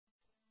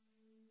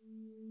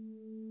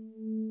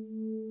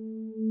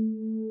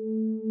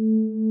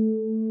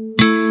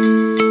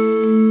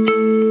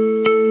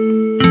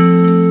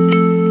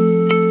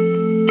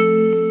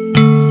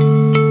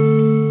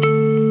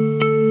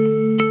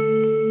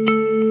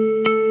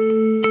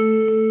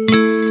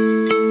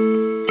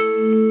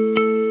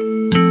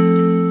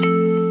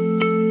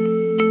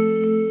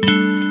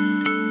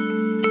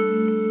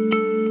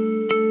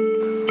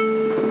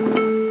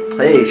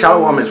Hey,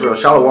 Shalom Israel,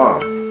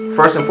 Shalom.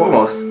 First and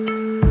foremost,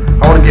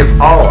 I want to give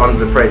all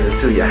honors and praises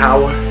to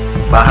Yahweh,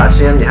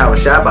 Bahashem, Yahweh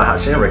Shai,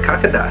 Bahashem,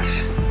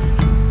 Rekakadash.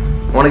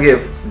 I want to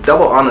give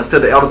double honors to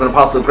the elders and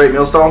apostles of Great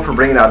Millstone for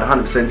bringing out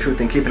 100% truth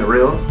and keeping it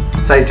real.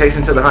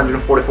 Salutation to the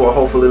 144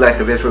 hopeful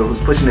elect of Israel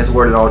who's pushing this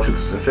word in all truth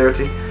and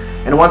sincerity.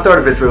 And the 1/3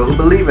 of Israel who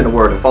believe in the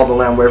word and follow the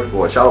Lamb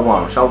wherever it.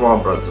 Shalom,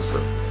 Shalom, brothers and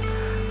sisters.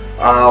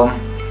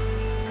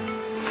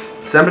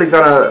 Simply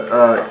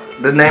gonna,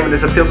 the name of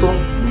this epistle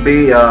will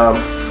be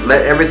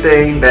Let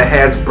Everything That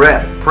Has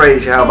Breath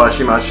Praise Yahweh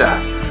Shema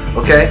Shai.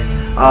 Okay?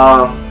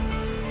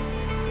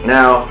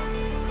 Now,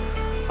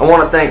 I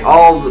want to thank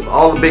all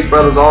the big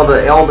brothers, all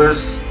the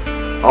elders,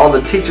 all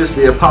the teachers,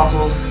 the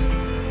apostles,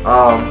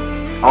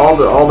 all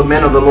the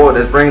men of the Lord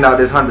that's bringing out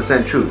this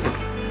 100% truth.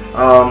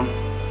 I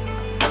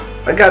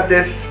got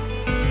this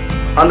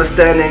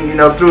understanding, you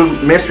know, through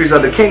Mysteries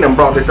of the Kingdom.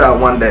 Brought this out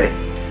one day.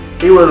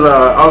 I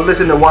was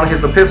listening to one of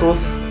his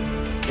epistles,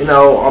 you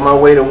know, on my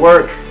way to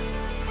work,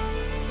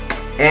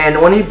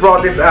 and when he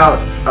brought this out,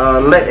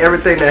 let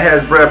everything that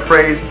has breath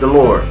praise the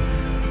Lord.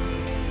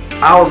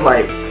 I was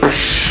like,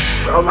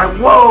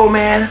 whoa,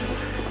 man.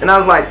 And I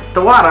was like,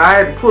 the water. I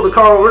had to pull the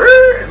car over,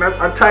 and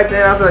I typed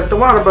in. I was like, the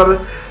water, brother,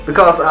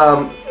 because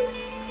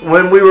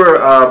when we were,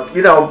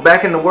 you know,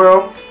 back in the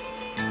world,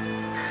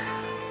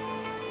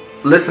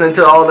 listening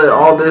to all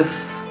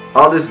this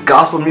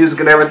gospel music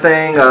and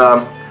everything,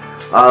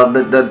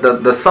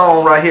 the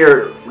song right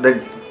here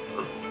that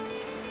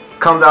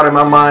comes out in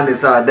my mind is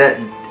that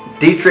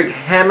Dietrich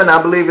Hammond, I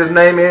believe his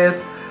name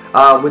is,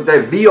 with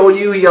that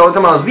VOU. He always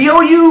talking about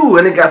VOU,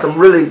 and it got some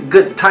really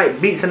good tight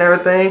beats and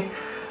everything.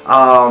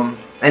 And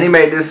he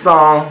made this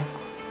song,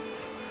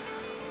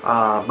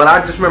 but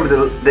I just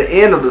remember the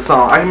end of the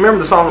song. I remember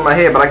the song in my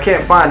head, but I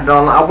can't find it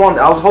on. I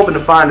was hoping to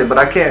find it, but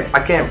I can't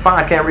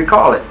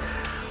recall it.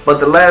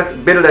 But the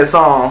last bit of that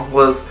song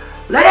was,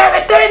 let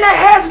everything that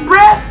has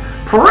breath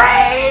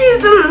praise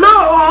the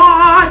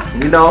Lord.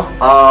 You know,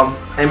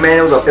 and man,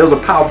 it was a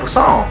powerful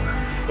song.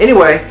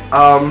 Anyway,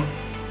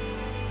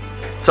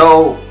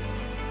 so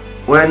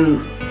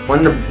when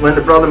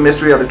the brother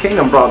Mystery of the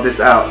Kingdom brought this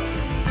out,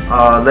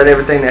 let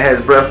everything that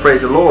has breath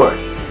praise the Lord,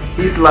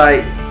 he's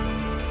like,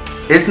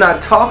 it's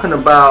not talking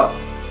about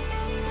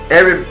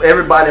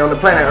everybody on the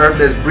planet Earth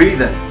that's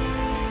breathing,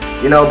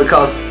 you know,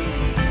 because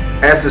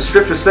as the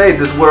scriptures say,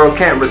 this world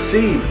can't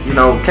receive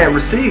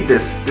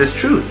this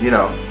truth, you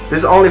know. This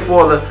is only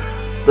for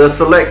the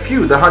select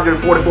few, the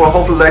 144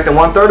 hopeful elect and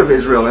 1/3 of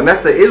Israel, and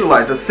that's the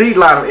Israelites, the seed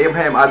line of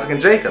Abraham, Isaac, and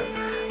Jacob,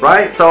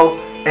 right? So,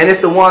 and it's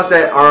the ones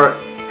that are,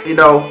 you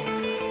know,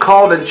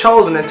 called and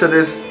chosen into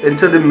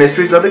the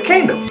mysteries of the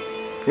kingdom,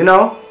 you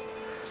know.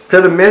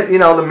 The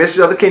mysteries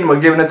of the kingdom are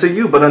given unto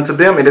you, but unto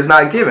them it is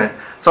not given.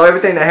 So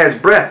everything that has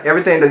breath,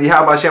 everything that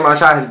Yahweh Shema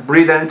Shai has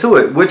breathed into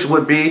it, which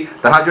would be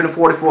the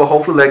 144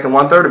 hopeful elect and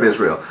 1/3 of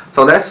Israel.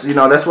 So that's, you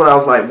know, that's what I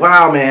was like,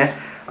 wow, man.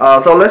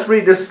 So let's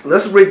read this.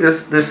 Let's read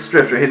this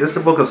scripture here. This is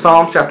the book of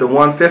Psalms, chapter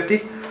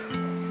 150.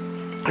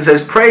 It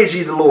says, "Praise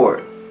ye the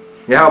Lord,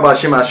 Yahweh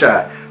Shema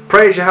Shai.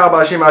 Praise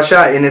Yahweh Shema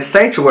Shai in His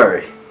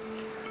sanctuary.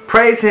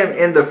 Praise Him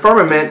in the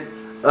firmament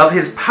of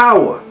His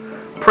power.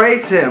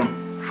 Praise Him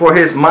for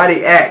His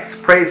mighty acts.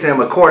 Praise Him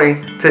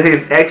according to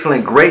His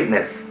excellent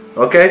greatness."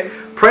 Okay?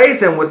 Praise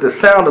Him with the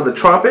sound of the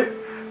trumpet.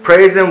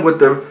 Praise Him with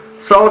the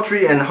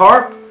psaltery and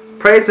harp.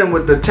 Praise Him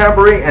with the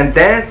tambourine and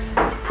dance.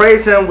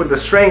 Praise Him with the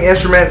string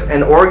instruments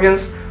and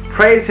organs.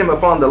 Praise Him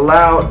upon the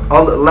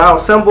loud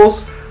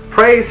cymbals.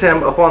 Praise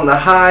Him upon the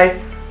high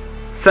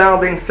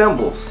sounding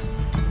cymbals.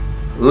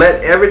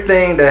 Let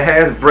everything that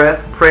has breath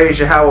praise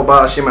Yahweh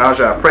Baal Shema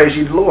Shai. Praise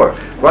ye the Lord.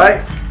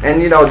 Right?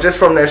 And you know, just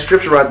from that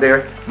scripture right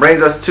there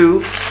brings us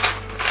to,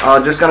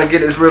 just going to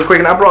get this real quick.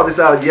 And I brought this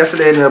out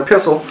yesterday in the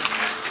epistle.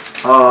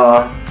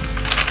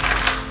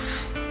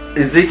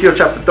 Ezekiel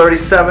chapter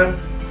 37.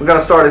 We're going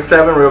to start at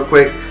 7 real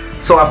quick.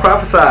 "So I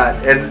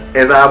prophesied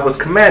as I was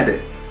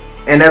commanded.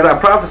 And as I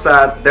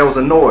prophesied, there was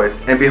a noise.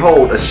 And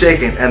behold, a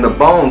shaking, and the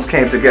bones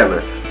came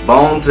together,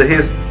 bone to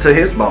his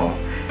bone.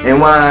 And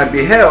when I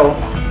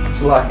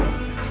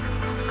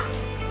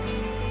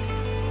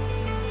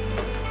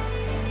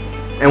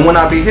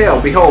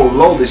beheld, behold,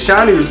 lo, the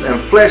sinews and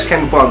flesh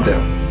came upon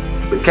them.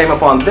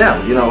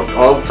 You know,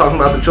 all talking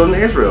about the children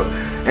of Israel.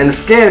 And the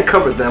skin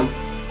covered them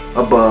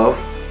above,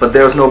 but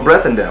there was no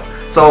breath in them.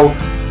 So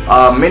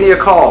many are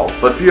called,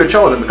 but few are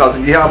chosen, because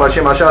of Yahweh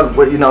Shema Shai,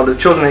 you know, the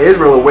children of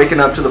Israel are waking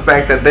up to the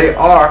fact that they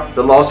are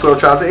the lost 12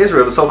 tribes of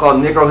Israel, the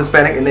so-called Negro,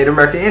 Hispanic, and Native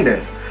American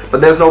Indians. But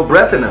there's no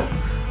breath in them.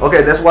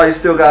 Okay, that's why you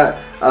still got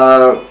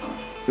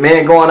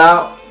men going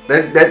out.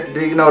 They're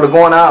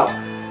going out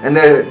and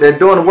they're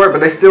doing the work,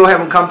 but they still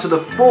haven't come to the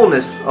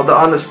fullness of the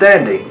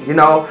understanding, you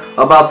know,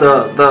 about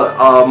the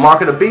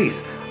mark of the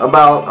beast,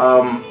 about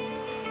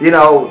you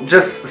know,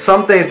 just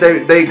some things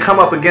they come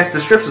up against the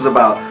scriptures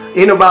about,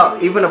 even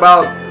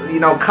about you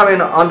know, coming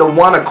under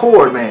one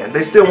accord, man.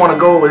 They still want to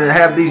go and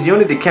have these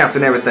unity camps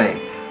and everything.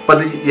 But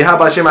the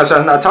Yahweh Shema Shai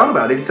is not talking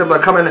about it. He's talking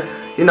about coming,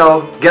 you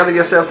know, gather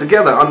yourselves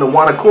together under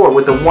one accord,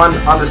 with the one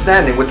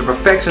understanding, with the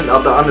perfection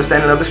of the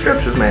understanding of the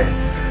scriptures, man.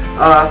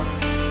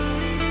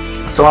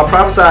 So I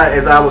prophesied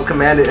as I was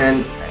commanded,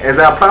 and as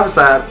I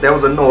prophesied, there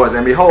was a noise,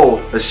 and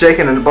behold, a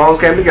shaking, and the bones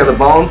came together,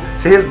 bone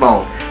to his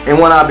bone. And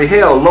when I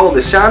beheld, lo,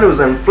 the shadows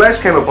and flesh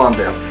came upon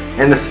them,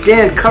 and the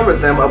skin covered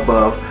them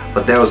above,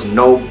 but there was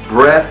no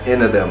breath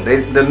into them.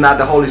 They're not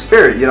the Holy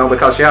Spirit, you know,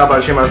 because Yahweh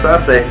Hashem Asai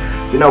say,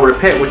 you know,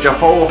 repent with your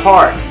whole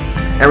heart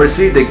and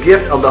receive the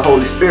gift of the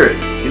Holy Spirit.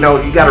 You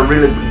know, you got to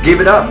really give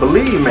it up,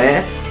 believe,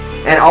 man.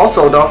 And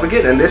also, don't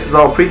forget, and this is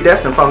all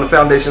predestined from the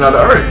foundation of the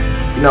earth.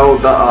 You know,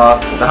 the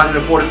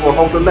 144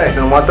 hopeful elect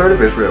and 1/3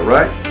 of Israel,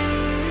 right?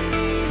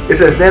 It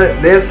says,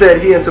 then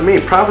said he unto me,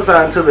 prophesy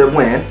unto the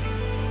wind,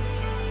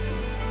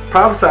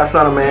 prophesy,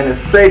 son of man, and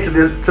say to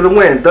the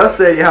wind, thus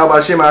said Yahweh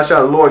Hashem Asai,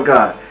 the Lord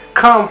God,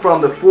 come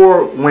from the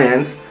four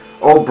winds,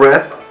 O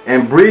breath,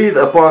 and breathe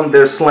upon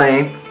their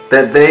slain,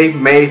 that they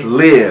may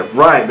live.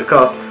 Right,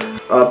 because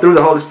through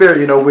the Holy Spirit,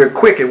 you know, we're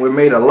quickened, we're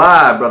made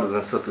alive, brothers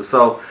and sisters.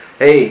 So,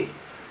 hey,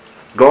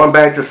 going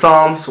back to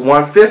Psalms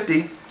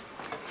 150.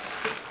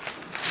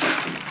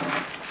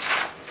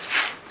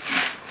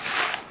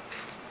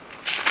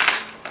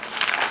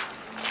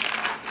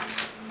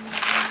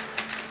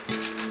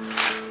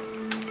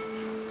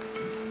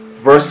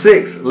 Verse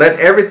 6, let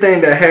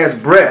everything that has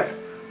breath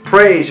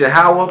praise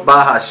Yahweh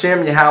by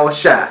Hashem Yahweh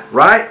Shai.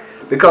 Right?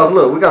 Because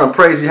look, we're going to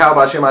praise Yahweh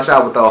by Hashem Shai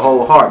with our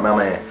whole heart, my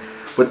man.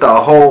 With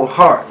our whole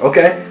heart.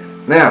 Okay?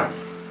 Now,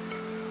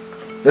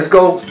 let's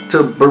go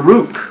to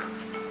Baruch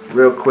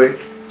real quick.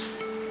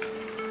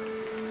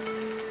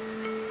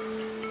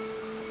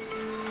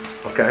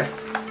 Okay.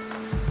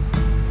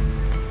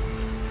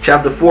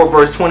 Chapter 4,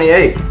 verse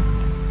 28.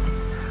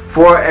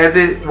 For as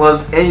it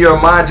was in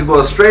your mind to go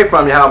astray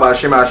from Yahweh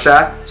Hashem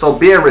Shai, so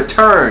being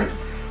returned,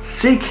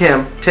 seek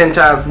him 10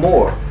 times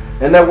more.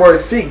 And that word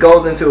seek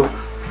goes into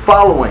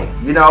following.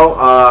 You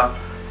know,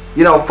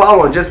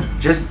 following, just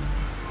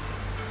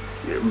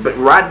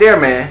right there,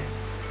 man.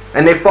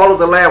 And they follow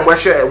the Lamb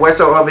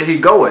wheresoever he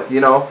goeth.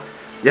 You know,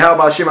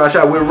 Yahweh Hashem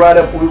Shai. We're right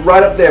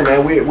up there,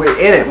 man. We're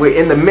in it. We're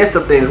in the midst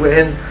of things. We're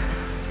in.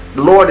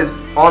 The Lord is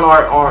on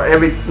our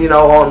every, you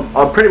know,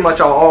 on pretty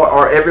much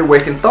our every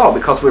waking thought,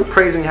 because we're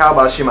praising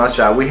Yahweh Hashem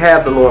Shai. We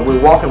have the Lord.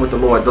 We're walking with the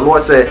Lord. The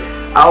Lord said,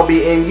 I'll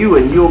be in you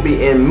and you'll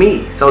be in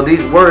me. So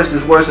these words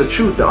of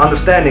truth, the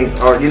understanding,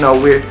 are, you know,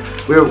 we're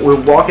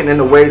walking in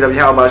the ways of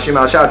Yahweh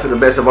Hashem Shai to the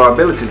best of our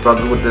abilities,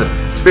 brothers, with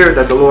the spirit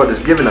that the Lord has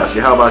given us,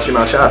 Yahweh Hashem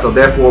Shai. So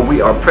therefore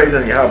we are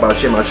praising Yahweh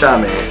Hashem Shai,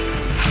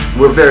 man.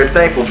 We're very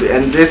thankful.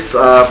 And this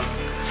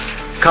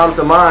comes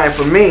to mind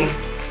for me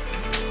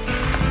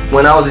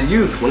when I was a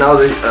youth, when I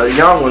was a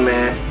young one,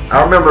 man.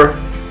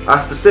 I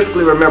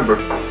specifically remember,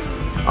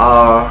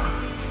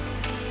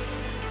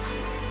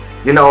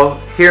 you know,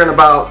 hearing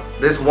about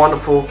this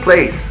wonderful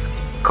place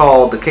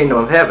called the Kingdom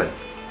of Heaven.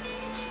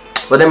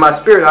 But in my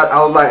spirit, I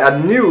was like, I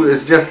knew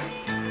it's just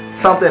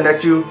something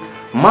that you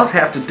must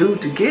have to do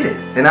to get it.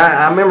 And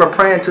I remember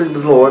praying to the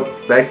Lord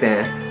back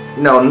then,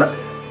 you know,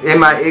 in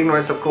my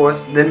ignorance, of course,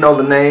 didn't know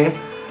the name.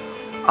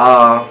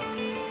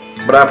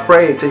 But I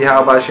prayed to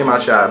Yahweh Hashem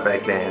Shai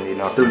back then, you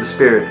know, through the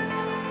Spirit,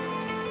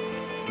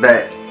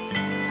 that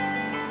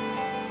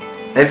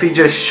if he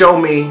just showed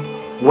me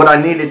what I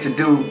needed to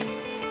do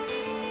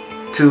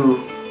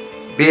to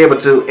be able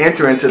to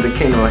enter into the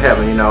Kingdom of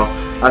Heaven, you know,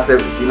 I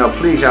said, you know,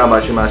 please Yahweh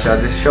Hashem Shai,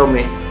 just show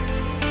me,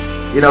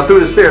 you know,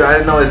 through the Spirit. I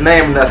didn't know his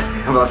name or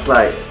nothing. I was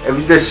like, if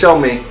you just show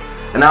me,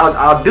 and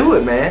I'll do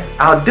it, man.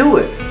 I'll do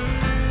it.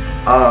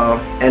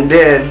 And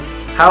then,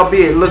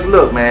 howbeit,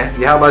 look, man,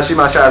 Yahweh Hashem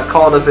Shai has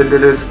called us into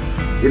this,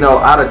 you know,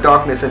 out of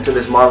darkness into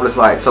this marvelous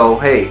light. So,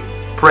 hey,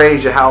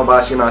 praise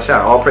Yahweh Hashem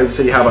Shai. All praise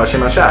to Yahweh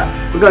Hashem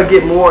Shai. We're going to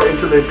get more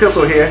into the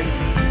epistle here.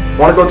 I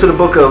want to go to the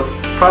book of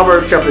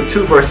Proverbs chapter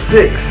 2, verse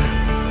 6.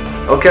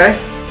 Okay?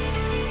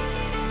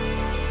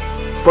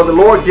 For the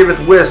Lord giveth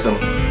wisdom.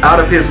 Out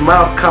of his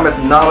mouth cometh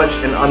knowledge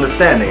and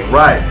understanding.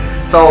 Right.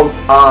 So,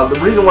 the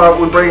reason why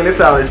we're bringing this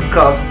out is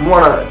because we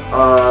want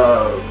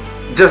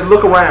to just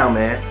look around,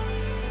 man.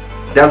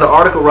 There's an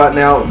article right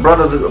now.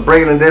 Brothers are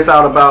bringing this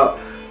out about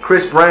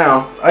Chris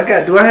Brown.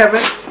 Do I have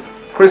it?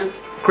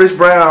 Chris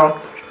Brown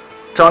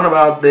talking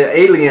about the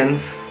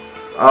aliens,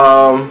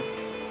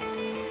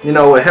 you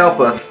know, will help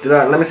us.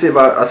 Let me see if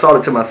I saw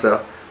it to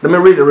myself. Let me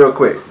read it real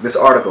quick, this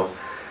article.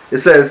 It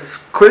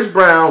says, Chris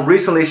Brown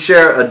recently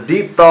shared a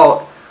deep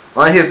thought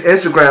on his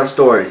Instagram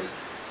stories.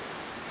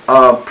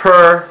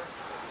 Per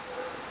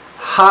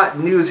Hot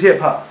News Hip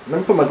Hop. Let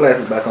me put my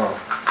glasses back on.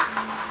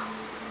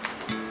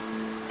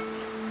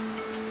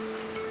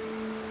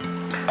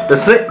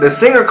 The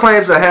singer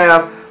claims to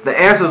have the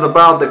answers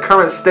about the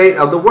current state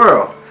of the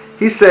world.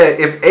 He said,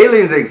 if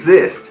aliens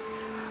exist,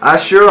 I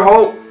sure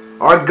hope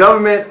our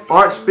government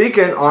aren't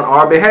speaking on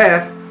our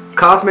behalf.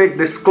 Cosmic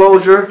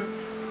disclosure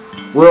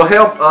will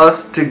help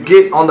us to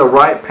get on the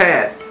right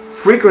path,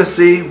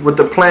 frequency with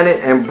the planet,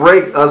 and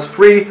break us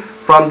free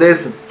from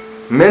this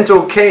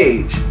mental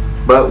cage.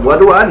 But what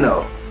do I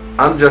know?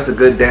 I'm just a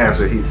good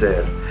dancer, he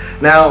says.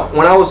 Now,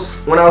 when I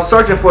was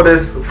searching for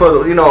this,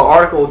 you know,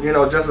 article, you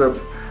know, just to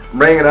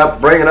bring it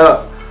up,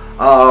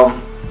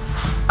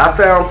 I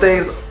found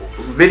things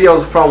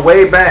videos from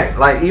way back,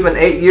 like even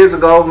 8 years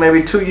ago,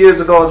 maybe 2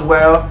 years ago as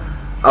well,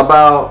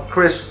 about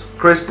Chris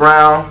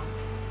Brown.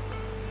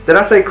 Did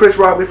I say Chris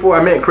Rock before?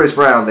 I meant Chris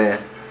Brown then.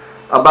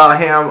 About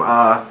him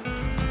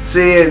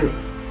seeing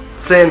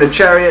the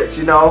chariots,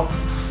 you know,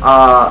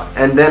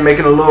 and then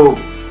making a little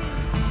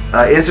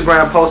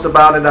Instagram post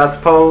about it, I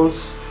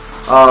suppose.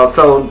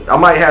 So I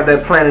might have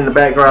that plan in the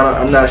background,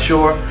 I'm not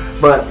sure.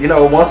 But, you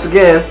know, once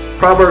again,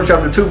 Proverbs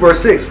chapter 2 verse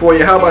 6, for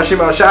Yahweh Shem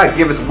Shai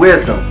giveth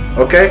wisdom,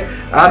 okay?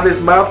 Out of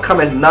his mouth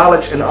cometh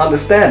knowledge and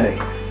understanding.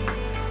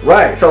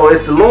 Right, so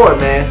it's the Lord,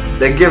 man,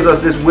 that gives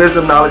us this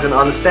wisdom, knowledge, and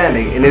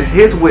understanding. And it's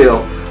his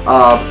will,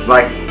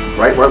 like,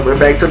 right, we're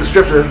back to the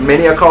scripture,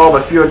 many are called,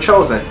 but few are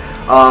chosen.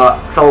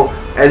 So,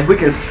 as we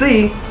can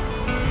see,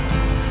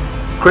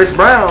 Chris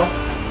Brown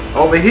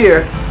over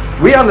here,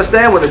 we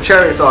understand what the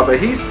chariots are, but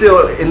he's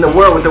still in the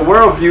world with the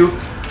worldview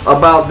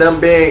about them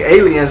being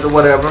aliens or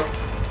whatever.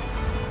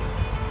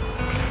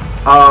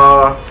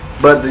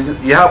 But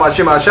Yahweh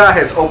Shem Shai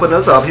has opened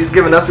us up. He's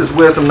given us this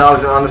wisdom,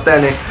 knowledge, and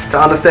understanding to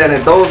understand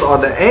that those are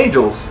the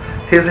angels,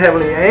 his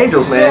heavenly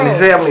angels, man, his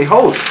heavenly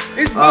hosts.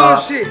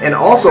 And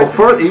also,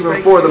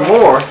 even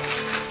furthermore,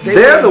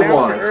 they're the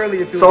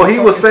ones. So he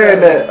was saying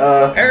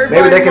that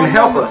maybe they can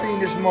help us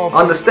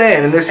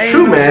understand, and it's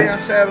true, man.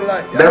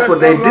 That's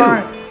what they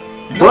do.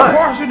 But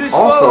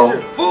also,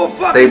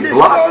 they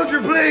block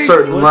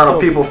certain amount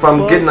of people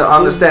from getting the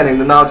understanding,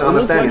 the knowledge and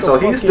understanding. So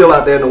he's still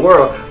out there in the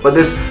world, but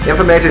this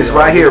information is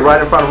right here, right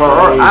in front of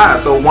our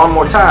eyes. So one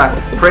more time,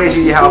 praise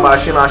ye Yahweh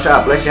Shem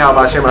Shai, bless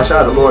Yahweh Shem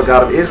Shai, the Lord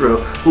God of Israel,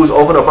 who's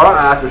opened up our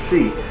eyes to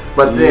see.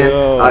 But then,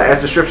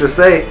 as the scriptures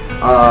say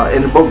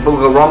in the book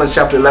of Romans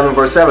chapter 11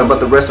 verse 7, but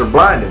the rest are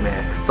blinded,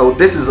 man. So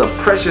this is a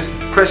precious,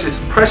 precious,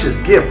 precious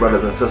gift,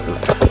 brothers and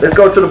sisters. Let's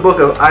go to the book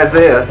of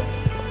Isaiah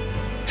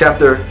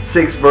chapter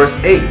 6 verse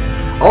 8.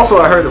 Also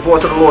I heard the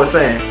voice of the Lord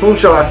saying, whom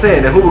shall I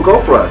send, and who will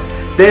go for us?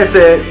 Then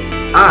said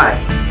I,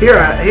 here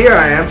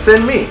I am,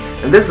 send me.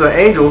 And this is an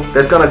angel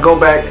that's going to go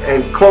back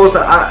and close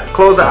the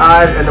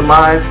eyes and the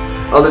minds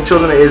of the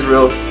children of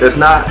Israel that's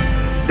not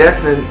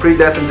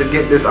predestined to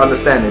get this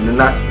understanding, and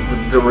not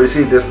to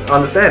receive this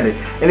understanding.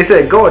 And he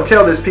said, go and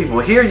tell this people,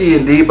 hear ye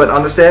indeed, but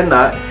understand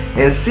not,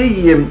 and see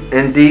ye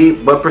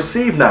indeed, but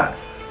perceive not.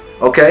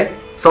 Okay?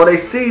 So they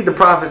see the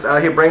prophets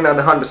out here bringing out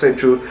the 100%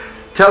 truth,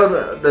 telling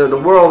the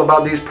world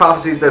about these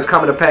prophecies that's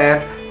coming to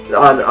pass,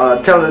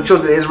 telling the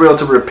children of Israel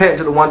to repent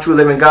to the one true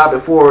living God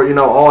before, you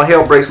know, all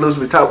hell breaks loose,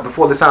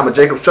 before the time of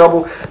Jacob's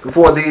trouble,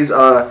 before these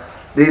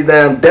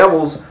damn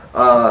devils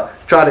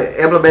try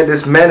to implement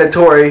this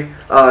mandatory,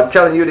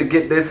 telling you to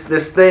get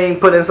this thing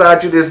put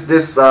inside you,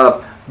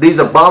 these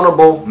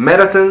abominable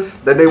medicines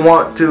that they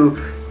want to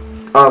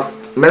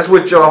mess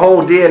with your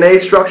whole DNA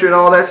structure and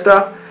all that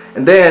stuff,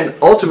 and then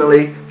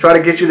ultimately try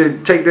to get you to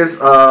take this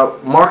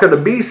mark of the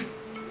beast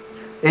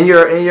in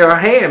your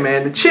hand,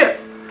 man, the chip.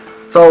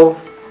 So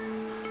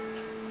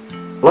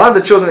a lot of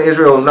the children of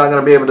Israel is not going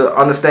to be able to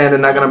understand,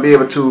 and not going to be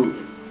able to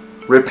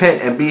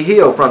repent and be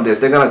healed from this.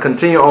 They're going to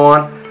continue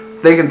on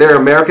thinking they're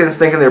Americans,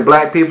 thinking they're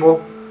black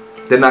people.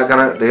 They're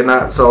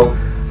not. So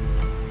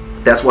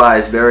that's why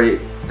it's very,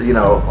 you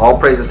know, all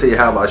praises to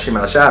Yahweh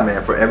Shem Shai,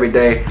 man, for every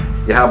day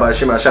Yahweh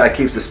Shem Shai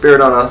keeps the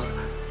spirit on us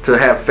to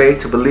have faith,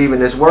 to believe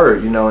in his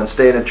word, you know, and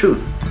stay in the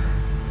truth.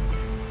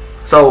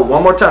 So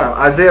one more time,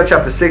 Isaiah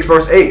chapter 6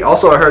 verse 8.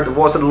 Also I heard the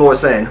voice of the Lord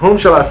saying, whom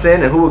shall I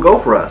send, and who will go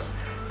for us?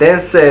 Then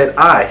said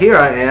I, here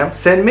I am,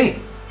 send me.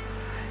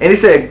 And he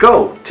said,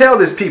 go, tell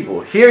this people,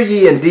 hear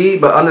ye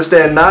indeed, but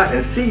understand not,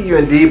 and see you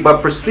indeed,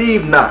 but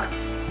perceive not.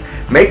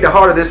 Make the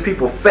heart of this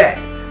people fat,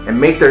 and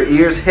make their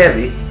ears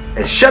heavy,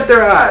 and shut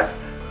their eyes,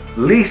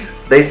 lest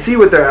they see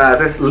with their eyes.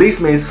 That's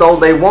least means so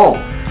they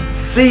won't.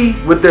 See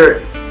with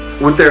their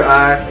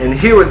eyes, and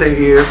hear with their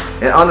ears,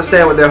 and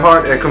understand with their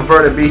heart, and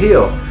convert and be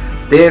healed.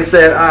 Then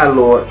said I,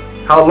 Lord,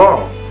 how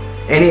long?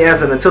 And he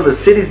answered, until the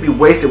cities be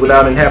wasted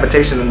without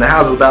inhabitation, and the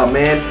houses without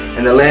man,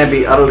 and the land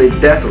be utterly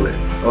desolate.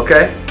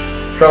 Okay?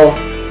 So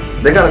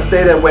they're going to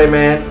stay that way,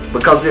 man,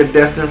 because they're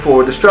destined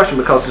for destruction,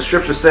 because the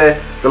scripture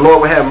said the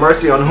Lord will have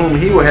mercy on whom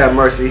he will have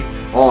mercy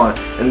on.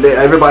 And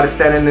everybody's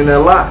standing in their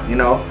lot, you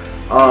know.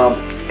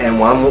 And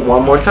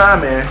one more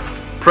time, man.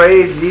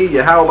 Praise ye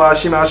Yahweh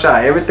Shem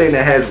Shai. Everything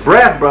that has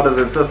breath, brothers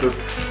and sisters,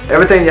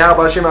 everything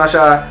Yahweh Shem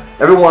Shai,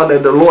 everyone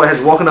that the Lord has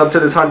woken up to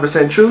this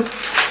 100%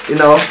 truth, you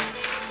know.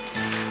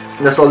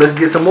 And so let's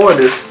get some more of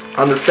this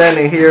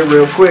understanding here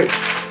real quick.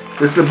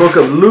 This is the book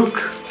of Luke,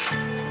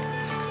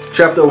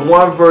 chapter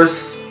 1,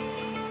 verse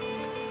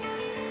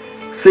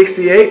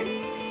 68.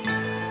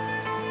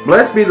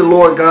 Blessed be the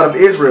Lord God of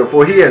Israel,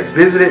 for he has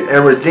visited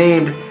and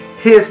redeemed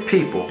his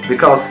people.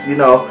 Because, you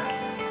know,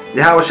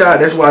 Yahweh Shai,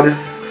 that's why this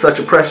is such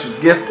a precious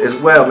gift as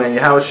well, man.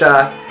 Yahweh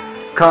Shai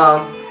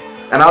come.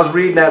 And I was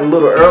reading that a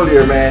little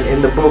earlier, man,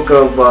 in the book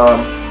of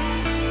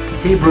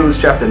Hebrews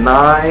chapter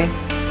 9.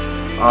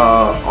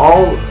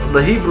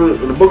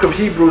 The book of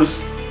Hebrews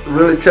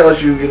really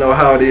tells you, you know,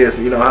 how it is,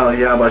 you know, how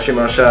Yahweh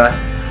Shem Shai,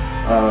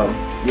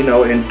 you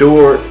know,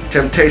 endured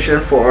temptation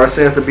for our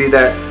sins to be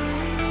that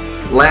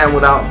lamb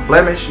without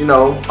blemish. You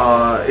know,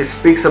 it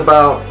speaks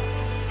about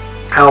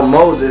how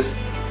Moses,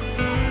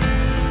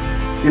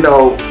 you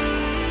know,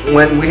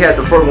 when we had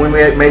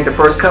made the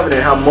first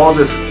covenant, how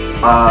Moses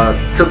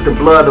took the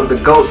blood of the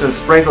goats and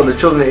sprinkled the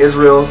children of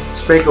Israel,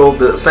 sprinkled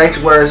the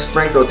sanctuary,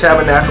 sprinkled the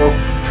tabernacle,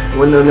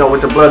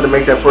 with the blood to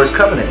make that first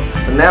covenant.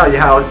 But now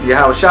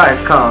Yahweh Shai has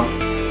come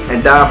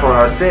and died for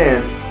our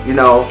sins,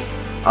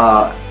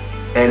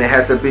 and it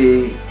has to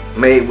be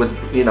made with,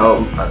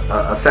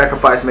 a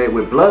sacrifice made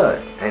with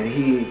blood, and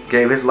he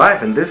gave his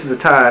life, and this is the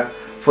time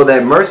for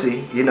that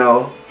mercy,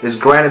 is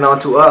granted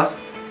unto us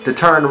to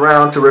turn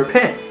around to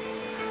repent.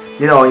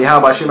 And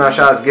Yahweh Shai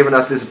has given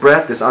us this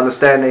breath, this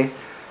understanding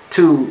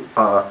to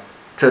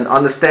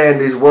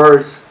understand these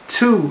words,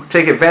 to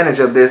take advantage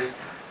of this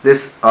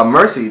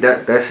mercy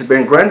that's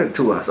been granted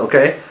to us,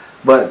 okay?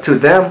 But to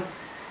them,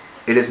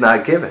 it is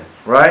not given,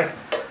 right?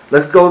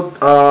 Let's go,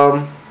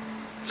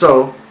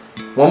 so,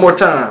 one more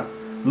time.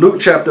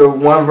 Luke chapter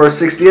 1, verse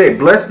 68.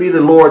 Blessed be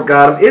the Lord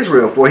God of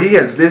Israel, for he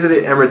has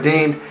visited and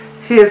redeemed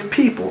his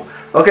people.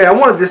 Okay, I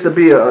wanted this to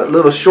be a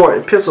little short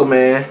epistle,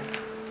 man.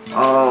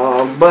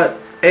 But,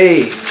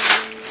 hey,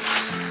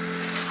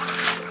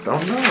 I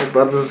don't know,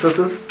 brothers and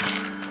sisters.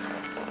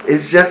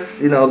 It's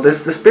just,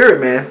 this the spirit,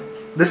 man.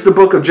 This is the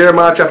book of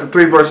Jeremiah chapter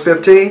 3, verse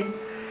 15.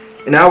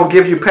 And I will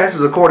give you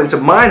passages according to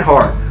mine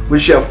heart,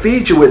 which shall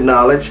feed you with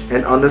knowledge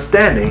and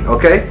understanding.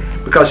 Okay?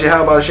 Because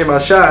Yahweh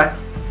Shai,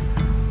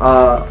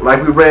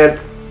 like we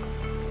read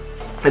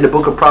in the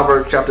book of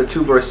Proverbs chapter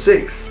 2, verse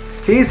 6.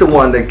 He's the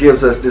one that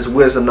gives us this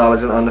wisdom,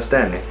 knowledge, and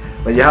understanding.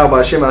 But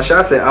Yahweh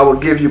Shai said, I will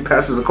give you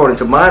passages according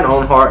to mine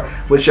own heart,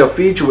 which shall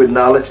feed you with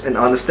knowledge and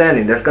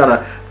understanding. That's going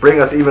to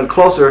bring us even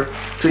closer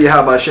to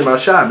Yahweh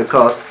Shai,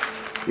 because,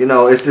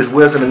 it's this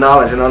wisdom and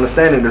knowledge and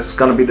understanding that's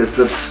going to be the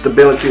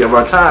stability of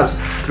our times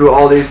through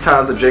all these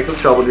times of Jacob's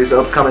trouble, these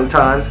upcoming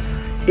times.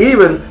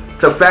 Even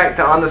to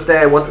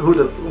understand what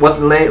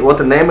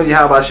the name of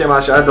Yahweh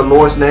Shai, the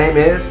Lord's name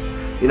is.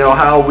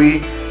 How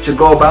we should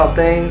go about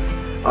things.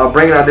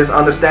 Bringing out this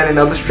understanding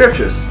of the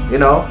scriptures,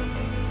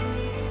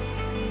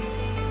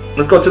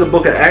 Let's go to the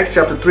book of Acts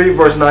chapter 3,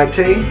 verse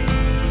 19.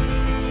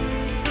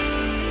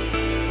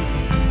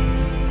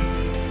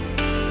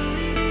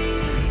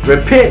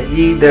 Repent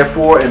ye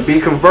therefore and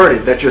be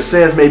converted, that your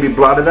sins may be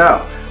blotted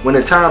out, when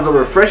the times of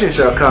refreshing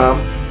shall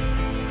come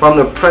from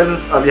the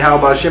presence of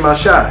Yahweh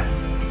Shai.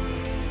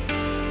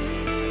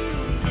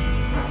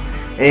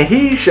 And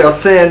he shall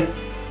send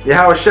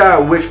Yahweh Shai,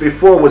 which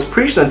before was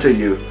preached unto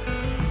you,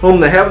 whom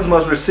the heavens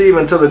must receive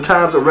until the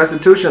times of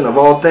restitution of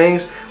all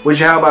things, which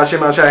Yahweh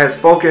Shai has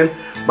spoken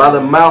by the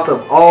mouth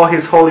of all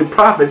his holy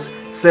prophets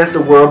since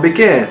the world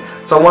began.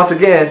 So once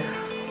again,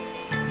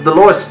 the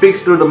Lord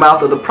speaks through the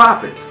mouth of the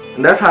prophets.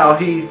 And that's how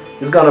he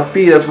is going to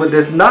feed us with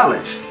this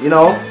knowledge, And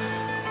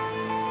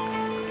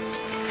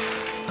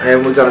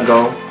we're going to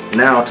go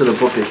now to the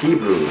book of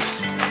Hebrews.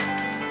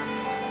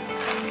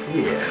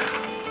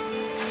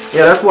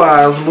 Yeah, that's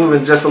why I was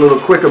moving just a little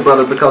quicker,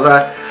 brother, because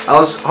I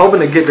was hoping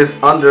to get this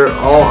under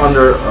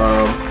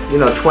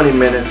 20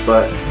 minutes,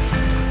 but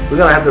we're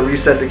going to have to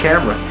reset the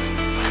camera.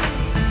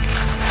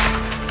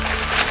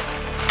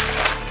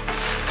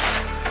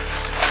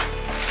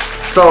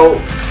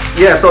 So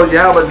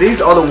Yahweh,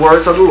 these are the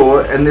words of the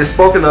Lord, and they're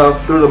spoken of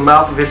through the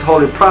mouth of his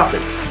holy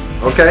prophets.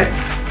 Okay?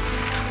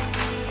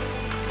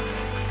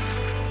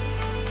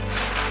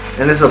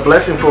 And it's a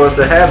blessing for us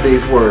to have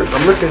these words.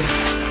 I'm looking,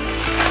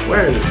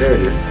 where is it? There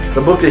it is. The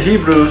book of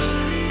Hebrews,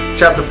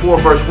 chapter 4,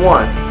 verse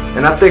 1.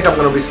 And I think I'm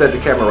going to reset the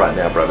camera right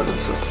now, brothers and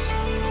sisters.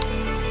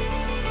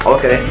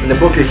 Okay, in the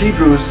book of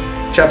Hebrews,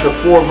 chapter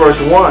 4,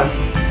 verse 1.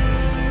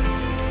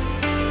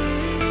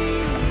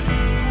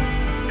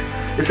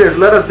 It says,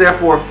 let us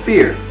therefore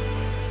fear,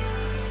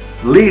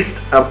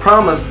 lest a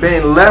promise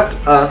being left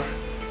us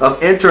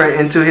of entering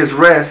into his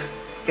rest,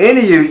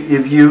 any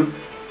of you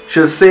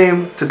should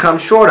seem to come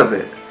short of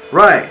it.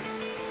 Right.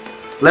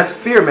 Let's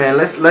fear, man.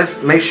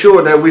 Let's make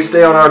sure that we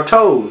stay on our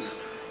toes,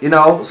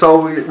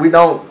 so we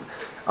don't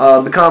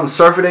become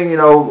surfeiting,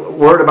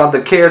 worried about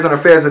the cares and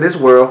affairs of this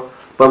world,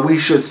 but we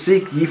should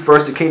seek ye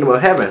first the kingdom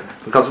of heaven,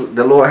 because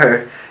the Lord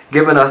has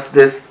given us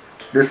this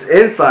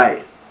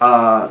insight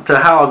to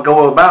how to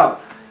go about,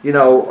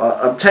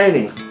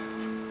 obtaining,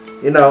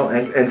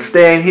 and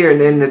staying here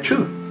in the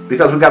truth,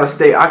 because we got to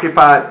stay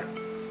occupied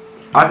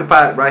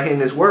right here in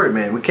this word,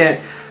 man. We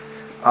can't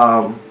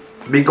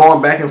be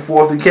going back and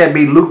forth. We can't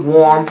be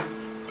lukewarm,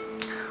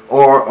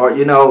 or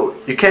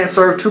you can't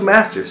serve two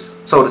masters,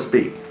 so to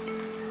speak.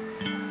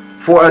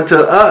 For unto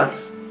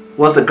us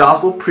was the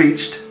gospel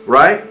preached,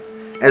 right,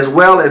 as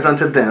well as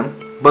unto them,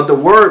 but the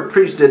word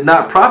preached did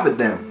not profit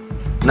them,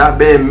 not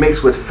being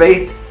mixed with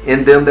faith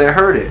in them that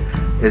heard it.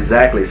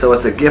 Exactly. So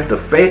it's the gift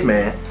of faith,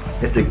 man.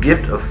 It's the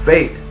gift of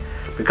faith,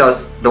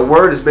 because the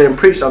word is being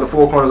preached on the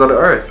four corners of the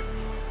earth.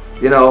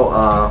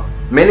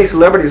 Many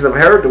celebrities have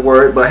heard the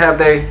word, but have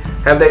they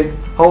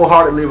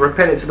wholeheartedly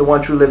repented to the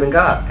one true living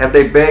God? Have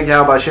they begged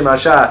Yahweh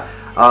Shai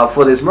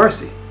for this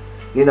mercy?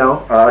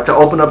 To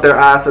open up their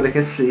eyes so they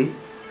can see?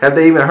 Have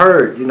they even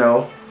heard?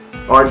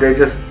 Or they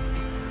just,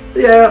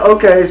 yeah,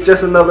 okay, it's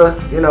just another,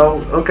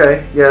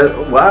 okay, yeah,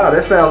 wow,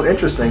 that sounds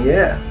interesting,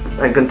 yeah.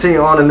 and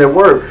continue on in their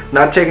word,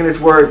 not taking this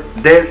word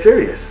dead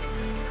serious.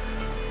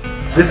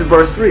 This is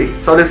verse 3.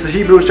 So this is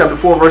Hebrews chapter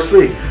 4 verse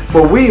 3.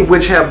 For we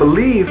which have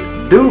believed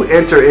do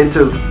enter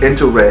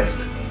into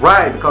rest.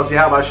 Right, because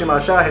Yahweh Shem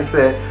Ashai has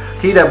said,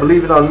 he that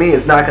believeth on me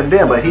is not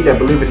condemned, but he that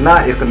believeth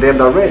not is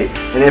condemned already.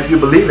 And if you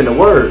believe in the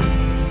word,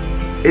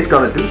 it's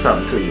going to do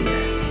something to you,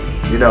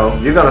 man. You know,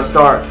 you're going to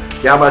start,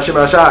 Yahweh Shem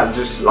Ashai,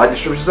 just like the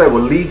scripture said,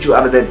 will lead you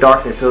out of that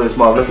darkness into this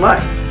marvelous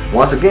light.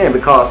 Once again,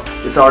 because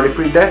it's already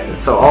predestined.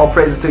 So all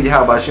praises to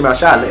Yahweh Shem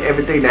Ashai. Let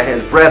everything that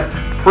has breath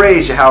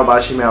praise Yahweh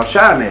Shem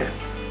Ashai, man.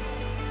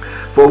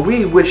 For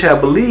we which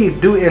have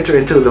believed do enter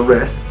into the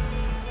rest.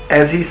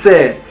 As he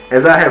said,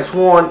 as I have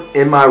sworn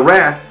in my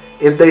wrath,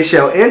 if they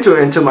shall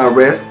enter into my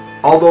rest,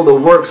 although the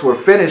works were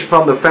finished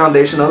from the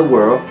foundation of the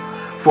world.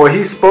 For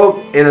he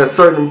spoke in a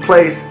certain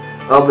place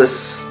of the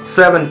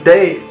seventh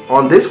day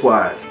on this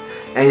wise.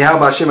 And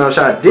Yahweh Shem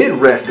Ashai did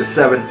rest the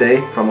seventh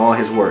day from all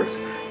his works.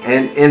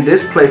 And in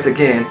this place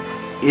again,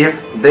 if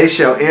they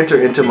shall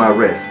enter into my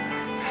rest.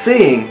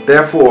 Seeing,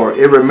 therefore,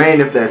 it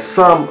remaineth that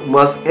some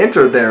must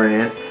enter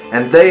therein,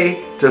 and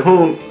they to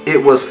whom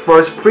it was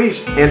first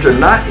preached enter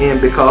not in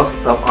because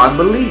of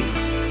unbelief.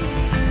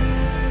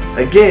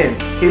 Again,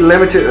 he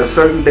limited a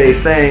certain day,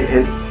 saying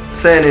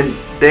in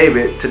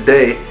David,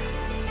 today,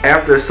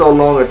 after so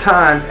long a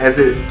time, as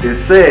it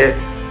is said,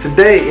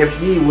 today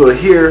if ye will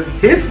hear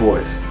his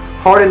voice,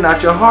 harden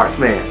not your hearts,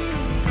 man.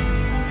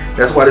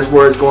 That's why this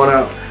word is going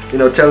out, you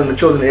know, telling the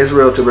children of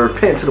Israel to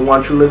repent to the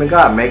one true living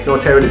God. Make no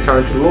tarry to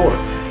turn to the Lord,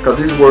 because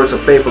these words are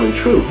faithful and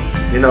true,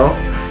 you know.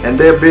 And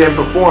they're being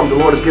performed. The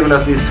Lord has given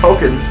us these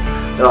tokens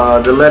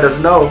to let us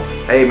know,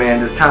 hey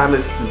man, the time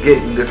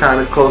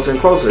is closer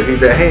and closer.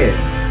 He's at hand.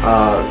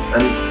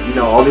 And you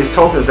know, all these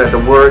tokens that the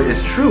word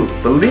is true.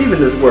 Believe in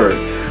this word.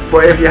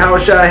 For if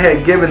Yahushua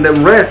had given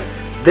them rest,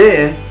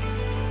 then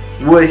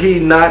would he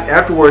not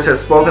afterwards have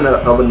spoken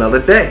of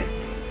another day?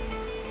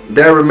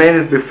 There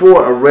remaineth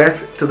before a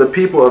rest to the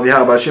people of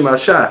Yahweh Shem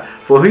Ashai.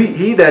 For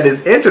he that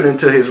is entered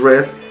into his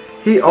rest,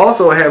 he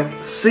also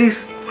have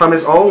ceased from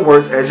his own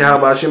works, as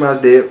Yahweh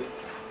Shemash did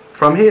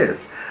from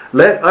his.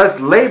 Let us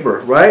labor,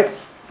 right?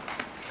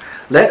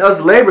 Let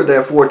us labor,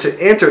 therefore, to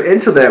enter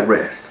into that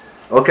rest.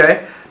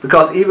 Okay?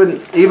 Because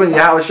even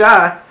Yahweh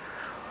Shai,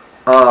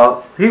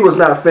 he was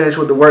not finished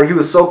with the work. He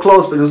was so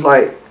close, but it was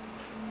like,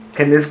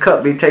 can this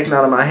cup be taken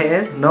out of my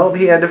hand? No,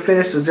 he had to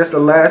finish to just the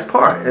last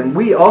part. And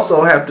we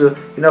also have to,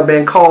 you know,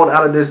 being called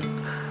out of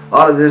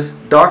this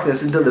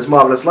darkness into this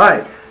marvelous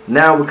light.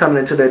 Now we're coming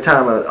into that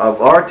time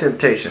of our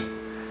temptation.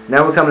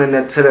 Now we're coming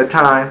into that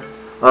time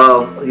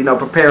of, you know,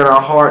 preparing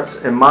our hearts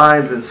and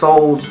minds and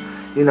souls,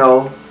 you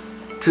know,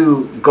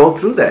 to go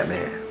through that,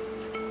 man.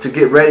 To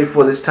get ready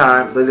for this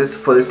time, for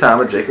this time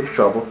of Jacob's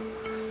trouble,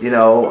 you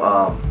know,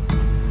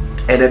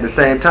 and at the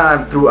same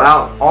time,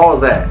 throughout all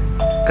of that,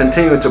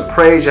 continue to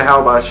praise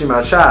Yahweh Shem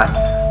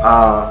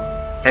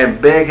Ashai,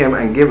 and beg him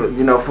and give it,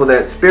 you know, for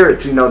that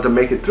spirit, you know, to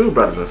make it through,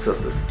 brothers and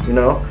sisters, you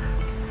know.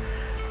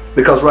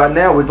 Because right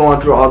now we're going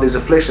through all these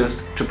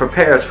afflictions to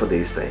prepare us for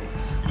these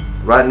things.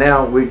 Right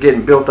now we're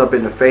getting built up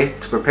in the faith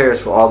to prepare us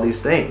for all these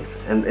things.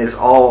 And it's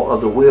all of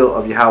the will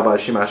of Yahweh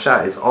Shem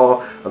Ashai. It's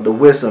all of the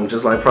wisdom,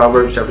 just like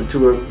Proverbs chapter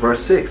 2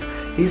 verse 6.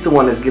 He's the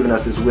one that's giving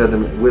us this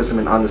wisdom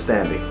and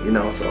understanding, you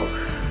know. So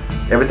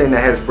everything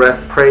that has breath,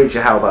 praise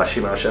Yahweh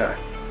Shem Ashai.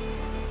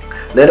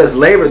 Let us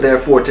labor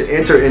therefore to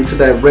enter into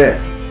that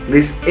rest,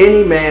 lest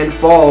any man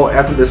fall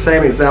after the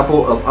same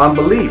example of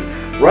unbelief.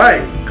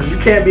 Right, because you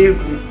can't be,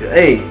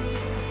 hey,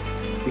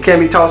 you can't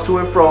be tossed to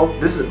and fro.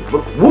 This is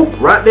whoop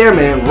right there,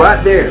 man,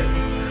 right there.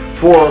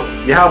 For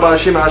Yahweh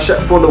Shem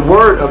Ashai, for the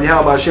word of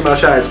Yahweh Shem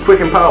Ashai is quick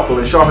and powerful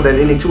and sharper than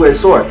any two-edged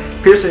sword,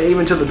 piercing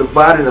even to the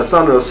dividing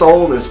asunder of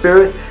soul and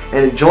spirit,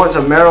 and the joints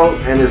of marrow,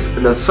 and is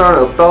the discerner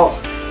of thoughts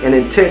and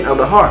intent of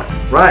the heart.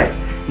 Right.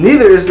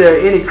 Neither is there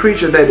any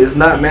creature that is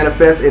not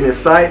manifest in his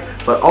sight,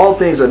 but all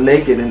things are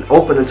naked and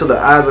open unto the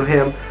eyes of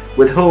him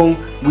with whom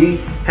we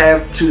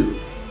have to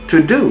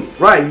do.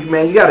 Right,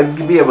 man, you got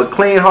to be of a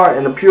clean heart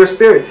and a pure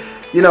spirit.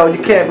 You know,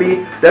 you can't be,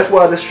 that's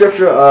why the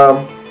scripture,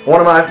 one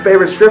of my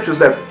favorite scriptures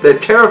that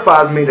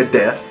terrifies me to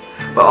death,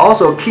 but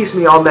also keeps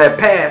me on that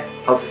path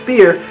of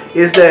fear,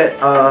 is that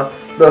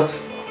the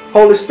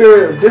Holy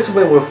Spirit of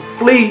discipline will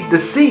flee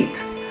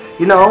deceit.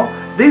 You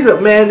know, these are,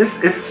 man,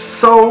 this is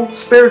so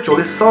spiritual.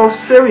 It's so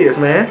serious,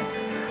 man.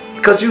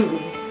 Because you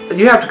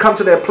have to come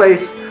to that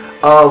place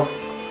of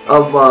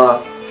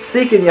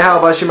seeking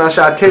Yahweh Shem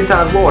Ashai 10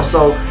 times more.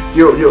 So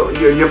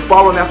you're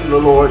following after the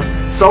Lord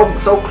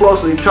so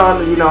closely,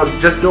 trying to, you know,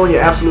 just doing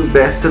your absolute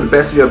best to the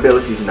best of your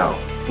abilities. You know,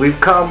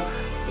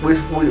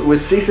 we're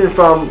ceasing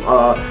from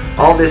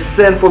all this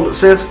sinful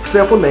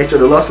nature,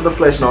 the lust of the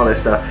flesh and all that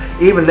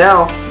stuff. Even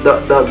now,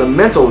 the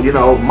mental, you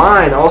know,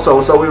 mind also.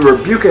 So we're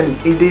rebuking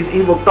these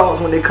evil thoughts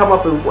when they come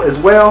up as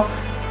well.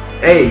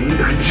 Hey, you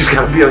just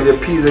gotta be on your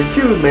P's and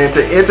Q's, man,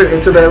 to enter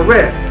into that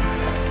rest.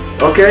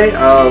 Okay.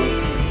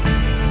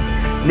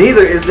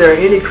 Neither is there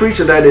any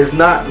creature that is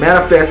not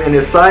manifest in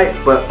his sight,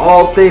 but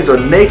all things are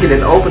naked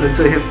and open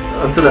unto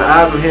the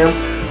eyes of him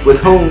with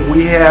whom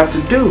we have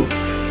to do.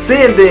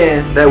 Seeing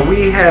then that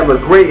we have a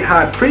great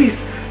high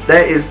priest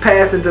that is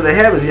passed into the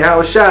heavens,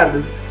 Yahushua,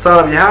 the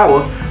Son of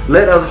Yahweh,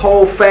 let us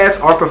hold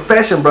fast our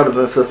profession, brothers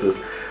and sisters.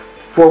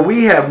 For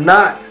we have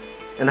not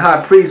an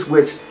high priest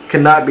which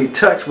cannot be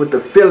touched with the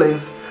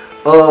feelings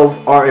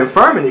of our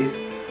infirmities,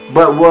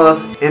 but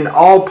was in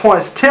all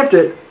points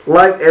tempted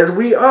like as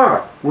we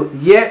are,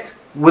 yet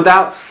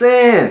without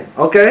sin.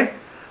 Okay?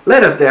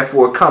 Let us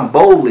therefore come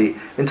boldly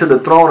into the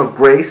throne of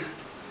grace,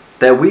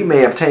 that we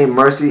may obtain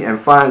mercy and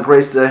find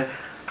grace to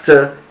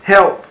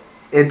help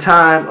in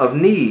time of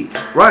need.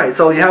 Right?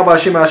 So Yahweh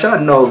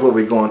Shemashah knows what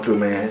we're going through,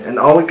 man. And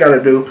all we got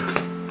to do,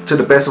 to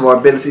the best of our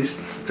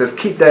abilities, just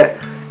keep that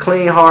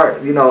clean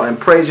heart, you know, and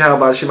praise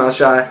Yahweh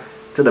Shemashah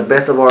to the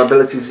best of our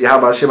abilities.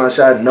 Yahweh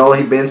Shemashah know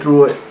he been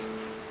through it,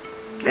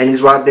 and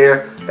he's right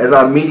there as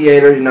our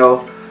mediator, and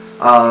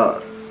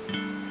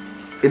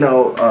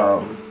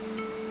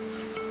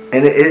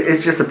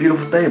it's just a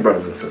beautiful thing,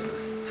 brothers and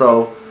sisters.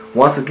 So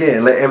once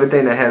again, let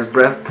everything that has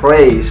breath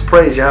praise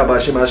Yahweh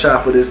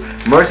Shemashah for this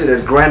mercy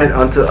that's granted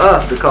unto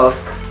us,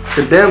 because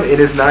to them it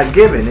is not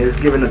given, it is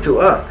given unto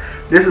us.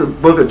 This is the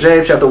book of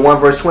James chapter 1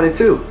 verse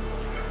 22.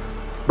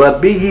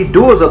 But be ye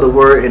doers of the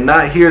word, and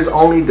not hearers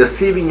only,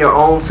 deceiving your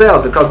own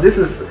selves. Because this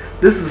is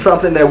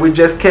something that we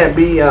just can't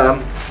be,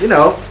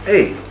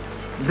 hey,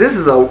 this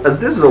is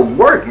a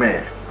work,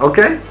 man.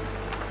 Okay,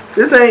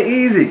 this ain't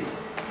easy.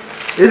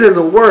 It is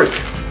a work.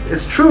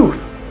 It's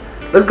truth.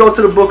 Let's go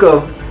to the book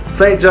of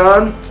St.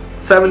 John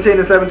 17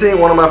 and 17.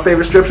 One of my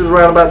favorite scriptures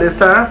around about this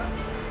time.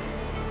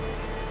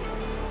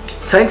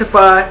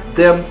 Sanctify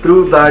them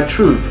through thy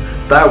truth.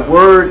 Thy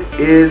word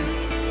is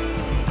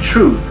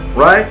truth.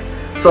 Right?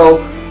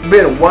 So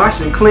being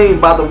washed and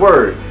cleaned by the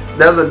word.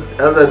 There's a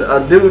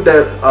dude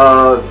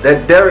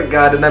that Derek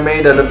guy that I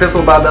made an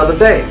epistle about the other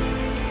day.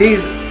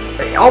 He's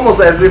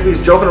almost as if he's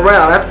joking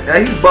around.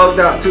 He's bugged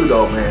out too,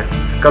 though, man.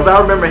 Because I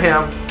remember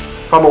him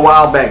from a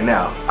while back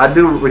now. I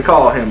do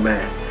recall him,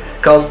 man.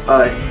 Because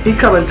he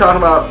come and talking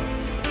about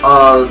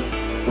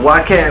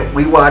why can't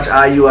we watch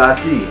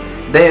IUIC.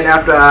 Then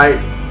after I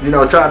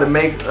tried to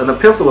make an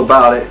epistle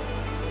about it,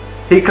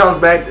 he comes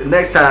back the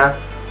next time,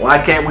 why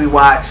can't we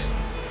watch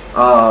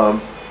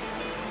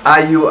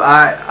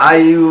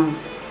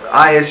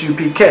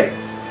ISUPK?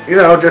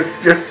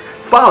 Just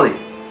folly.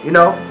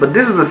 But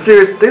this is a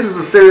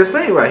serious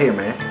thing right here,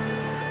 man.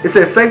 It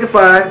says,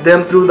 sanctify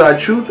them through thy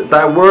truth.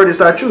 Thy word is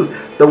thy truth.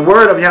 The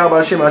word of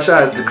Yahweh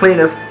Shemashah is to clean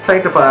us,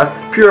 sanctifies,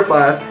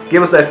 purifies,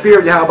 give us that fear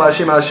of Yahweh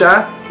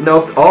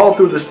Shemashah, all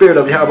through the spirit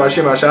of Yahweh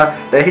Shemashah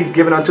that he's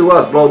given unto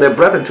us, blow that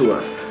breath into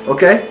us.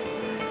 Okay?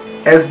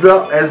 As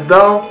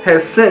thou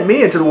hast sent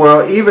me into the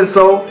world, even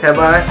so have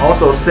I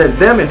also sent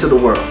them into the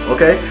world.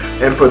 Okay?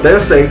 And for their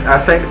sakes I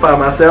sanctify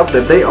myself,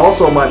 that they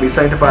also might be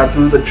sanctified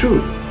through the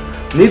truth.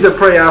 Neither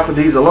pray I for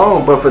these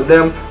alone, but for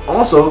them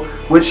also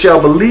which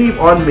shall believe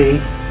on me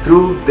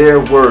through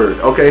their word.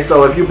 Okay,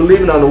 so if you're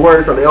believing on the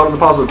words of the elders,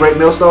 apostles, great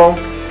millstone,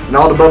 and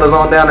all the brothers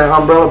on down that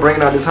umbrella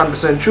bringing out this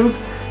 100% truth,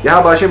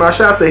 Yahweh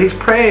Shemashah said he's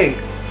praying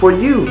for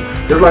you,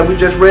 just like we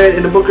just read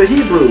in the book of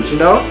Hebrews.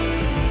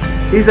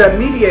 He's that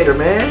mediator,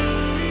 man.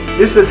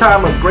 This is the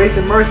time of grace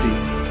and mercy.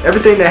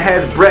 Everything that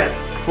has breath,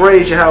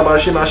 praise Yahweh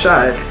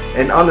Shemashah,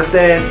 and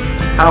understand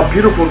how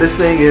beautiful this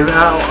thing is,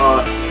 how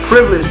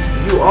privileged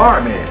you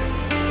are, man.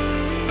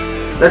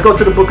 Let's go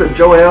to the book of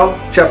Joel,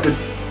 chapter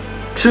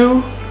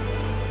 2,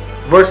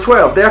 verse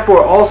 12.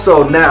 Therefore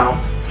also now,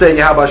 say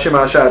Yahweh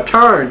Shemashah,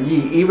 turn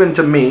ye even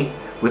to me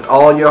with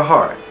all your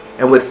heart,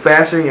 and with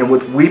fasting, and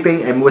with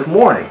weeping, and with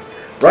mourning.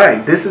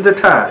 Right, this is the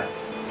time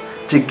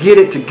to get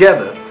it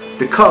together,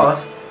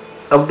 because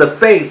of the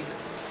faith,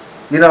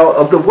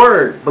 of the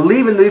word.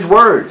 Believe in these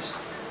words.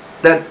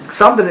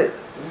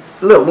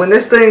 Look, when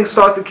this thing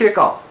starts to kick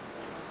off,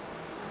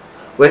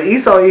 when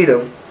Esau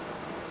Edom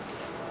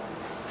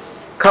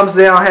comes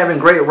down having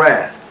great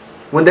wrath,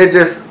 when they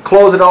just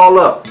close it all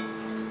up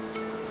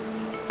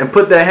and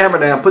put their hammer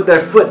down, put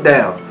their foot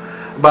down,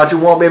 about you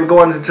won't be able to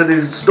go into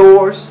these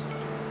stores,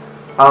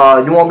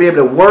 you won't be able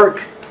to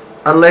work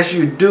unless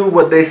you do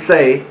what they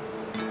say,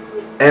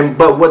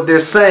 but what they're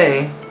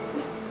saying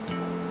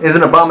is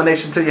an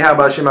abomination to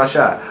Yahweh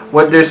Shemashah.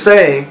 What they're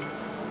saying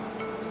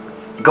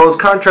goes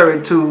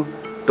contrary to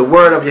the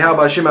word of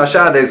Yahweh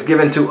Shemashah that's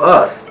given to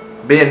us,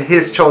 being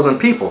his chosen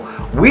people.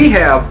 We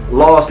have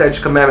laws, statutes,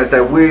 commandments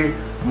that we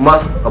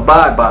must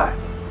abide by,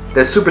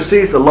 that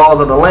supersedes the laws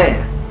of the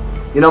land.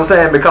 You know what I'm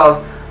saying? Because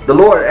the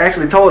Lord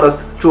actually told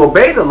us to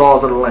obey the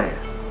laws of the land.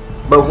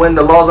 But when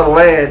the laws of the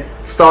land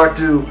start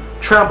to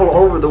trample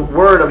over the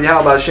word of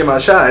Yahweh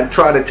Shemashah and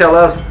try to tell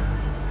us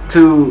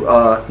to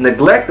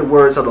neglect the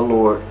words of the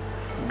Lord,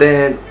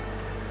 then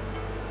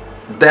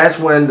that's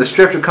when the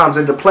scripture comes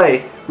into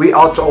play. We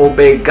ought to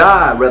obey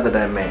God rather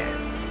than man.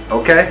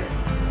 Okay?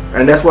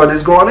 And that's what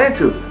it's going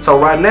into. So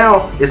right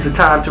now, it's the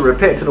time to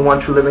repent to the one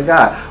true living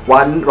God.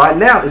 Right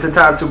now, it's the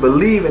time to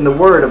believe in the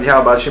word of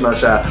Yahweh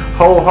Shemashah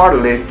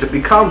wholeheartedly, to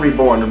become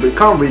reborn, to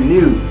become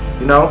renewed.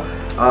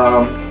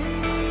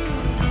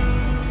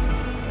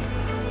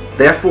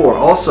 Therefore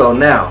also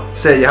now,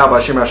 said Yahweh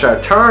Hashem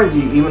Ashai, turn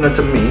ye even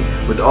unto me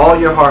with all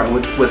your heart,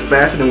 with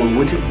fasting, and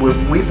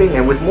with weeping,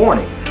 and with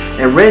mourning,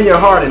 and rend your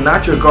heart and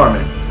not your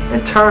garment,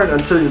 and turn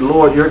unto the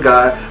Lord your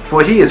God,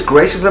 for he is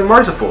gracious and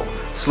merciful,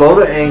 slow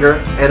to anger,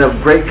 and of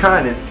great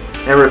kindness,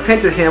 and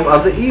repented him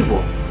of the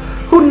evil.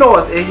 Who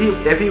knoweth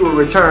if he will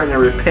return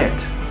and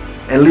repent,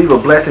 and leave a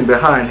blessing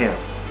behind him,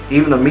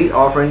 even a meat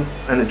offering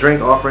and a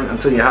drink offering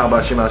unto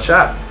Yahweh Hashem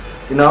Ashai.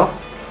 You know?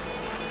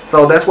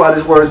 So that's why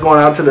this word is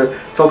going out to the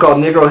so-called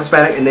Negro,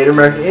 Hispanic, and Native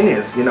American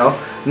Indians. You know?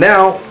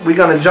 Now we're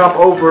going to jump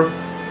over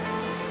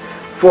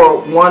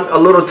for a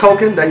little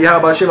token that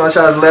Yahweh Hashem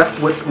Ashai has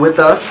left with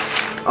us.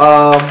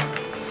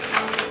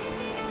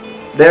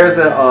 There's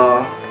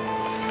a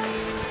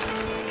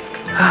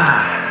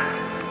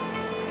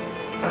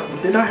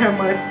did I have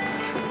my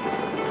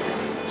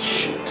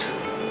shoot?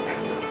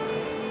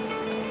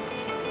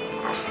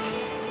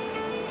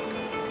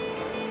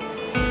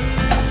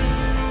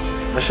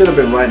 I should have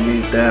been writing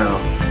these down.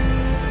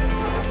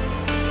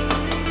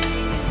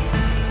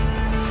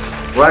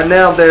 Right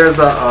now there's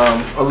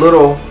a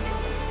little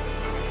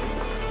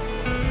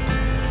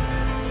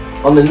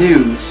on the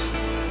news.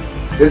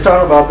 They're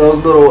talking about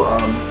those little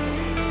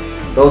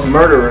those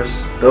murders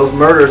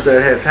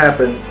that has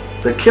happened,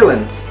 the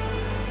killings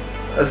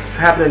that's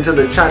happening to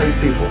the Chinese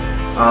people.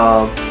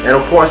 And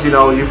of course, you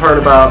know, you've heard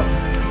about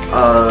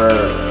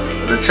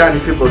the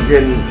Chinese people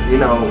getting, you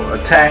know,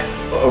 attacked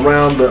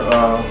around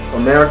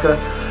America.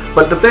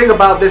 But the thing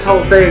about this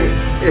whole thing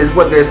is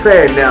what they're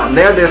saying now.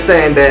 Now they're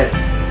saying that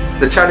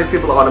the Chinese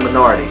people are the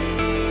minority.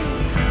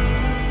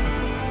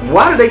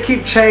 Why do they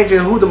keep changing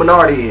who the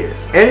minority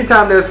is?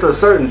 Anytime there's a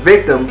certain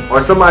victim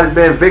or somebody's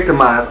being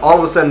victimized, all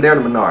of a sudden they're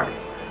the minority.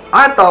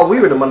 I thought we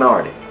were the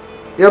minority.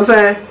 You know what I'm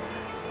saying?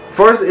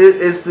 First,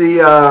 it's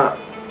the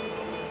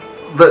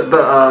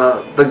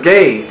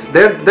gays.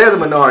 They're the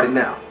minority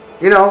now.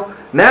 You know,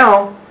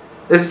 now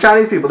it's the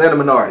Chinese people. They're the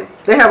minority.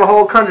 They have a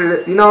whole country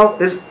that, you know,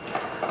 is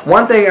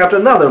one thing after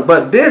another.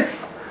 But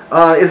this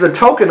is a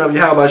token of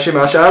Yahweh Hashem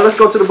Ashai. Let's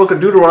go to the book of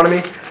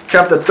Deuteronomy,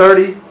 chapter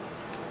 30,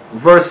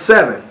 verse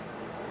 7.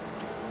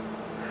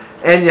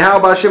 And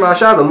Yahweh Hashem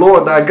Ashai, the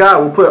Lord thy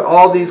God, will put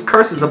all these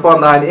curses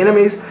upon thine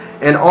enemies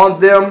and on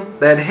them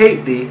that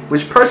hate thee,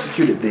 which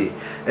persecuted thee.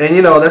 And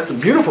you know, that's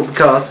beautiful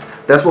because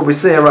that's what we're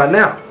seeing right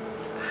now.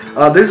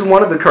 This is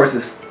one of the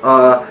curses.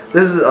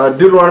 This is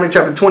Deuteronomy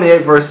chapter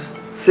 28, verse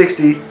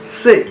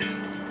 66.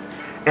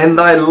 And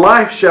thy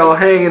life shall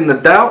hang in the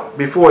doubt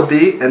before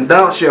thee, and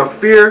thou shalt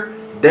fear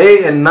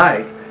day and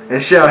night,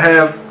 and shall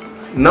have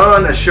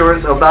none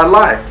assurance of thy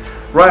life.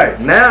 Right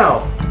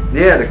now,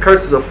 yeah, the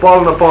curses are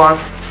falling upon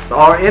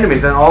our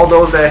enemies and all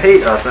those that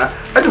hate us. Now,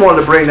 I just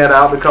wanted to bring that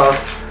out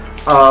because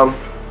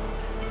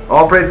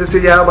all praises to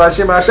Yahweh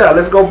Hashem Ashai.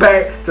 Let's go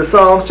back to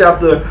Psalms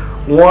chapter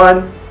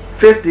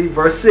 150,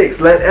 verse 6.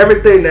 Let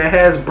everything that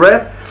has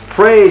breath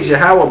praise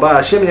Yahweh by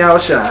Hashem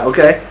Yahushai.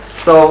 Okay,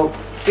 so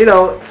you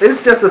know,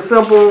 it's just a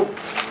simple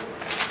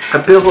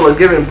epistle of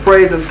giving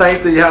praise and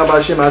thanks to Yahweh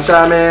Hashem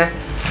Ashai, man.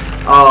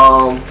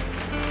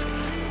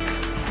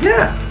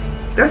 Yeah,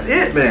 that's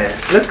it, man.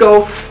 Let's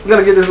go. We're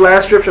gonna get this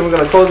last scripture and we're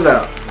gonna close it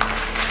out.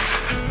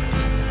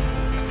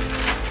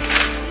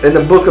 In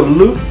the book of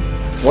Luke,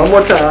 one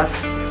more time,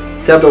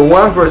 chapter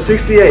 1, verse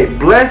 68.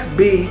 Blessed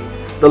be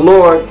the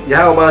Lord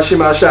Yahweh Hashem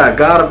Ashai,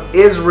 God of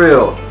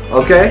Israel.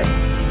 Okay?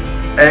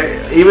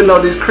 And even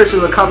though these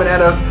Christians are coming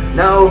at us,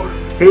 no,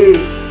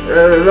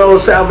 no,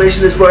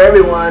 salvation is for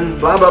everyone,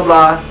 blah, blah,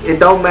 blah. It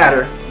don't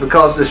matter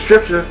because the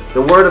scripture,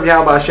 the word of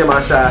Yahweh Hashem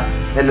Ashai,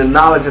 and the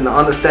knowledge and the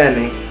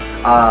understanding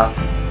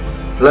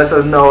lets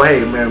us know,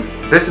 hey, man,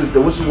 this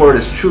word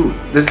is true.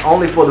 This is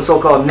only for the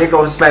so-called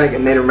Negro, Hispanic,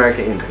 and Native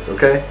American Indians.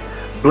 Okay?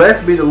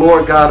 Blessed be the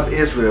Lord God of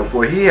Israel,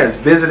 for he has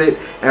visited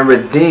and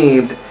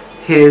redeemed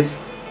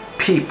his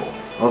people.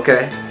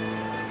 Okay?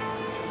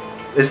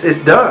 It's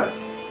done.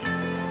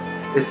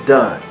 It's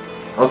done.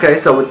 Okay,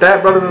 so with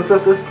that, brothers and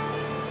sisters,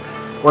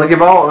 I want to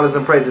give all honors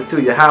and praises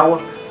to Yahweh,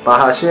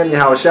 Bahashem,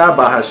 Yahushai,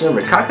 Bahashem,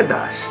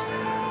 Rekakadash.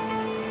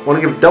 I want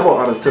to give double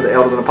honors to the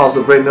elders and apostles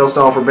of Great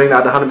Millstone for bringing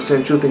out the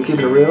 100% truth and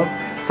keeping it real.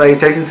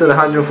 Salutations to the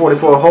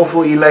 144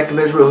 hopeful elect of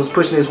Israel who's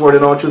pushing his word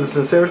in all truth and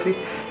sincerity,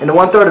 and the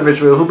 1/3 of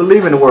Israel who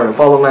believe in the word and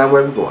follow the land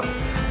where it's going.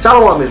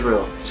 Shalom,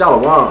 Israel.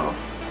 Shalom.